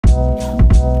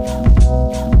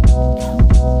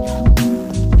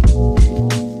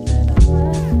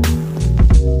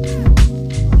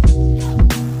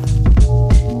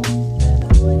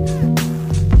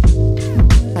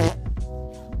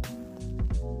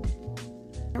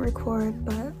Record,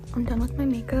 but I'm done with my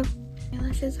makeup. My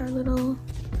eyelashes are a little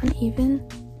uneven.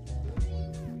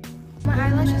 My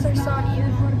eyelashes are so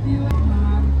uneven.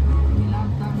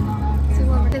 See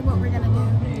what we're gonna do.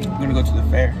 We're gonna go to the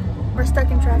fair. We're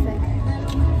stuck in traffic.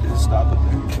 Just stop up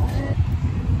there.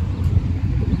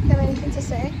 Do you have anything to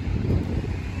say?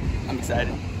 I'm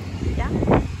excited. Yeah.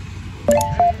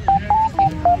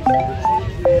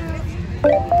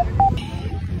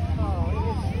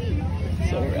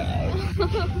 So rad.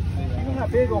 You know how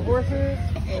big a horse is?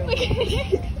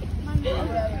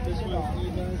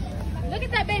 Look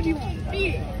at that baby one.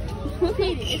 Feed it.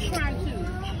 Feed it. It's trying to.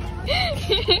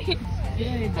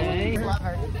 Love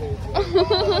her.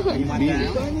 You beat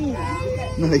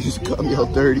it. No, they just cut me all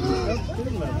dirty.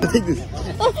 Take this.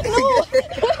 No.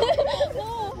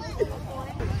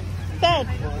 Fed.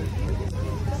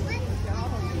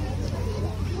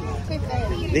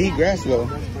 They eat grass though.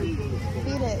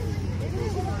 Feed it.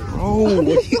 Oh, I don't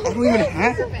even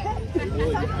have. So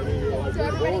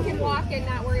everybody can walk and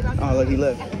not worry about. Oh, look, he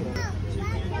left.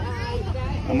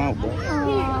 I'm out, bro.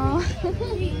 Aww.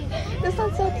 This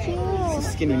one's so It's a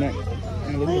cute. skinny neck.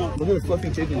 Man, look at the fluffy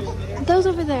chickens. Those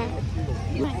over there.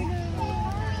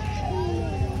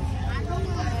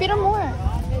 Feed him more.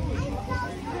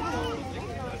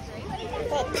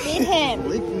 Feed him.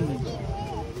 Lick me.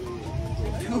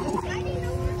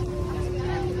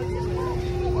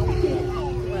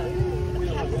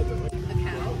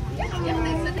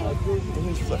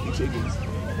 Those fluffy chickens.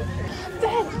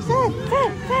 Fed.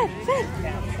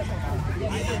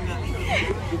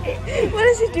 What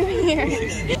is he doing here?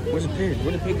 Where's the pig?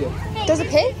 Where'd the pig go? There's a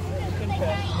pig?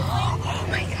 Oh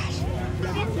my gosh.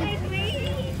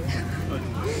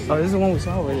 Oh, this is the one we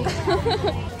saw already.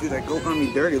 Dude, that goat got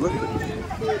me dirty. Look at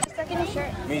it. Stuck in his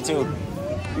shirt. Me too.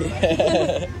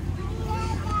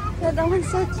 That one's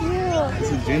so cute.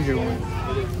 It's a ginger one.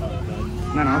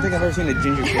 Man, I don't think I've ever seen a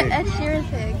ginger pig. Ed Sheeran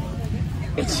pig.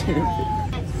 It's ginger pig.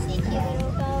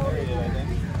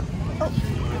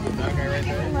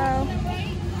 Hello.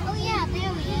 Oh yeah,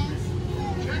 there he is.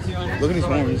 Look at his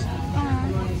horns.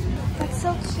 That's so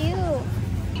cute.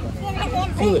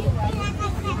 Feel it.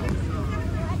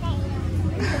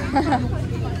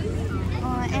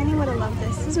 Oh, Annie would have loved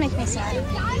this. This makes me sad. Is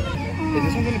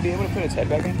this one going to be able to put its head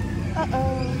back in?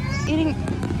 Uh-oh. Eating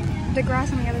the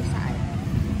grass on the other side.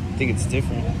 I think it's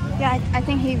different. Yeah, I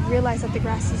think he realized that the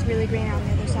grass is really green on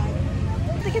the other side.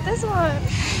 Look at this one.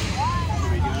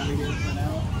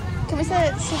 Can we see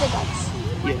the ducks?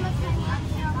 Yeah.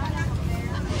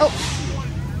 Oh.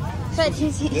 But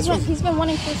he's been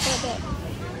wanting food for a bit.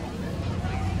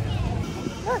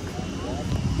 Look.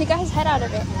 He got his head out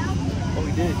of it. Oh,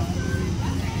 we did.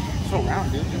 So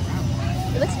round, dude.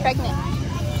 It looks pregnant.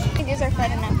 I think these are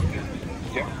fed enough.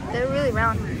 Yeah. They're really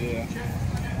round. Yeah.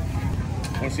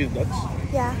 Want to see the ducks?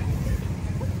 Yeah.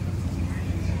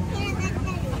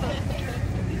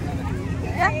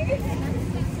 Yeah.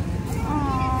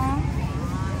 Aww.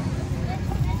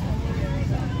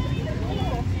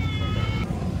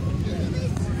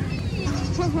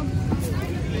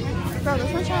 Bro,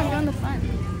 this one's trying to join the fun.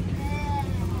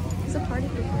 It's a party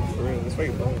pooper. For real, that's why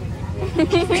you're bored.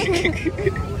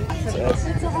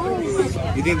 It's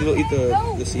all. You think they'll eat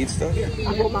the seed stuff? I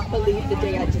will not believe the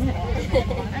day I just had.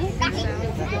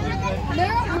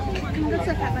 That's a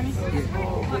fat bunny.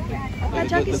 That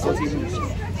Chuck is so cute.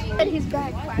 And he's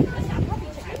back.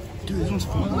 Dude, this one's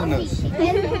following us.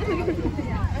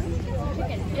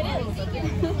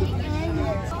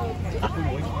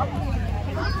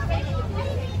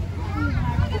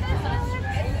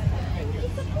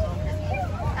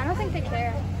 I don't think they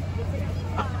care.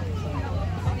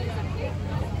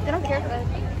 They don't care for it.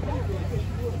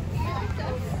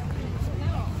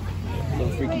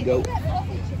 Little freaky goat.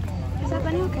 Is that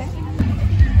bunny okay?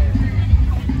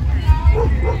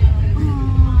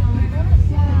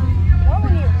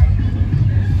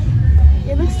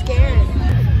 It looks scared.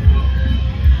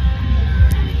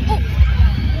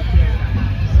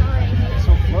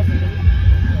 So fluffy.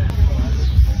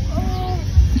 Oh,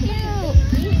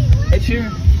 cute. Hey, cheer.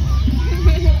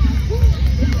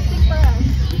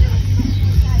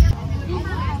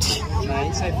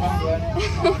 Nice, I found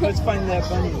one. Let's find that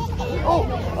bunny. Oh.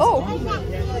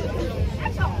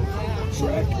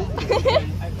 Shrek.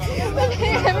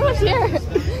 Everyone's here.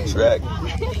 Shrek.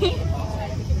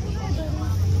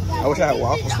 I wish I had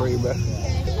waffles for you, bro.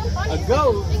 A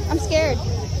goat? I'm scared.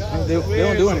 They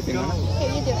don't do anything, man.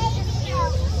 Here, you do it.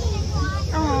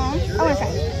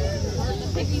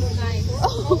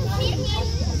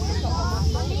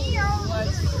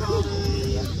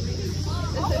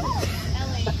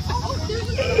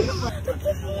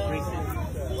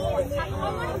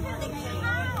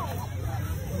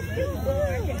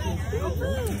 You're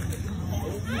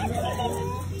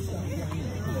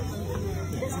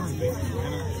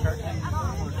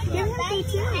happy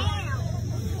too.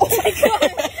 Oh my god!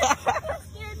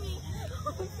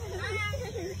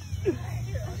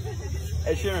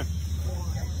 Hey, Sharon.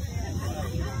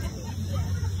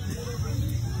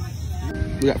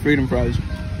 We got freedom fries.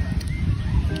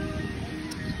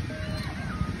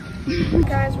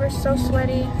 Guys, we're so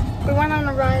sweaty. We went on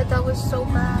a ride that was so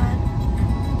bad.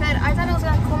 But I thought it was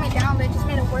gonna cool me down, but it just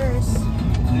made it worse.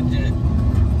 It did.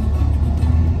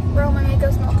 Bro, my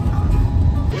makeup's melting off.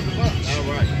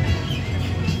 Alright.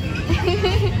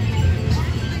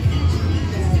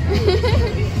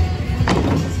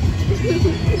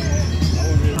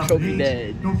 Trophy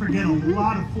dead. Don't forget, a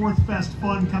lot of Fourth Fest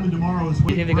fun coming tomorrow as well.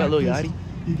 You think they got Lil Yachty?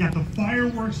 You got the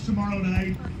fireworks tomorrow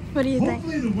night. What do you think?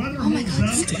 Hopefully the weather holds up.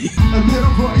 A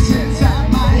little voice inside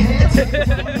my head said,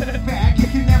 don't look back, you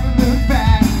can never look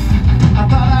back. I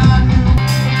thought I knew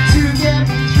to get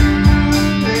me through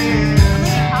this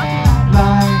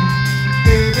life.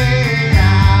 Baby, I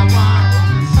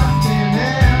want something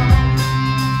else.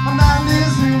 I'm not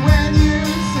listening when you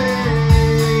say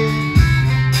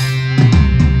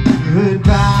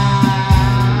goodbye.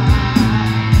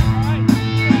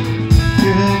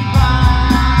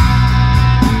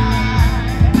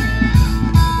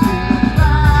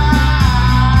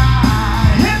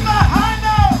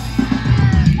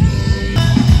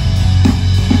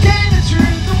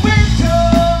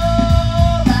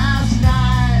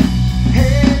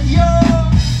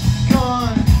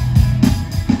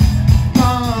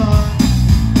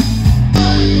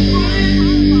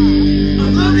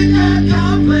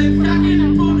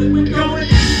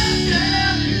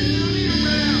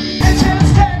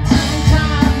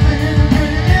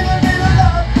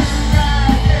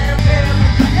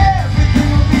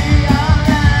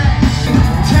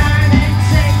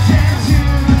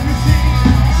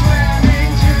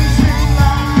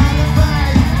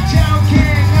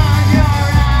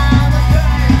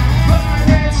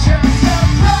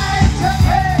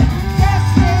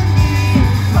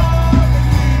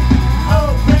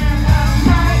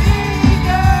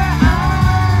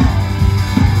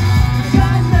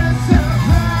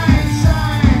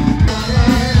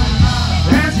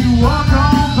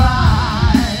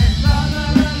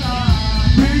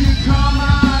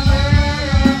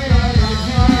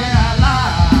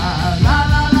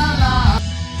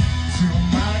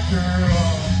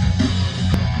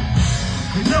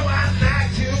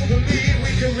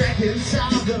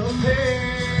 Inside the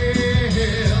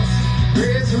hills,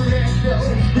 resurrect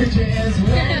those bridges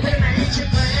when they ain't your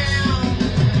plan.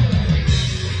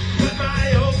 But my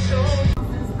old soul.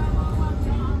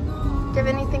 Do you have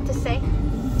anything to say?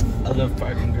 I love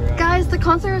parking garage. Guys, the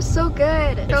concert was so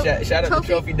good. Hey, shout out to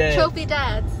Trophy Dads. Trophy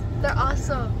Dads. They're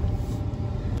awesome.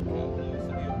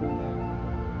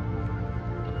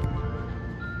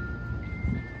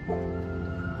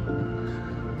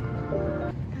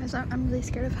 Guys, I'm really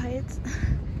scared of heights.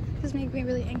 This makes me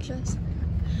really anxious.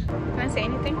 Can I say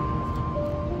anything?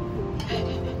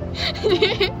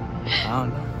 I don't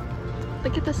know.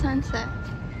 Look at the sunset.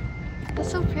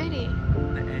 That's so pretty.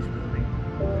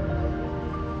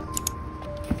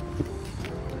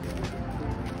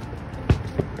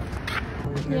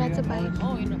 Yeah, it's a bike.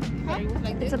 Oh, you know. Huh?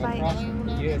 It's a bike.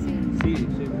 Yes, sí,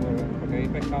 porque ahí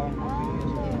pescaban.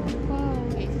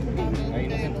 Ahí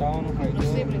nos sentábamos, ahí todo.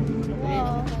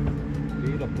 Wow. Sí,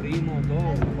 los primos,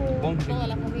 todos. Toda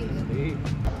la familia. Sí.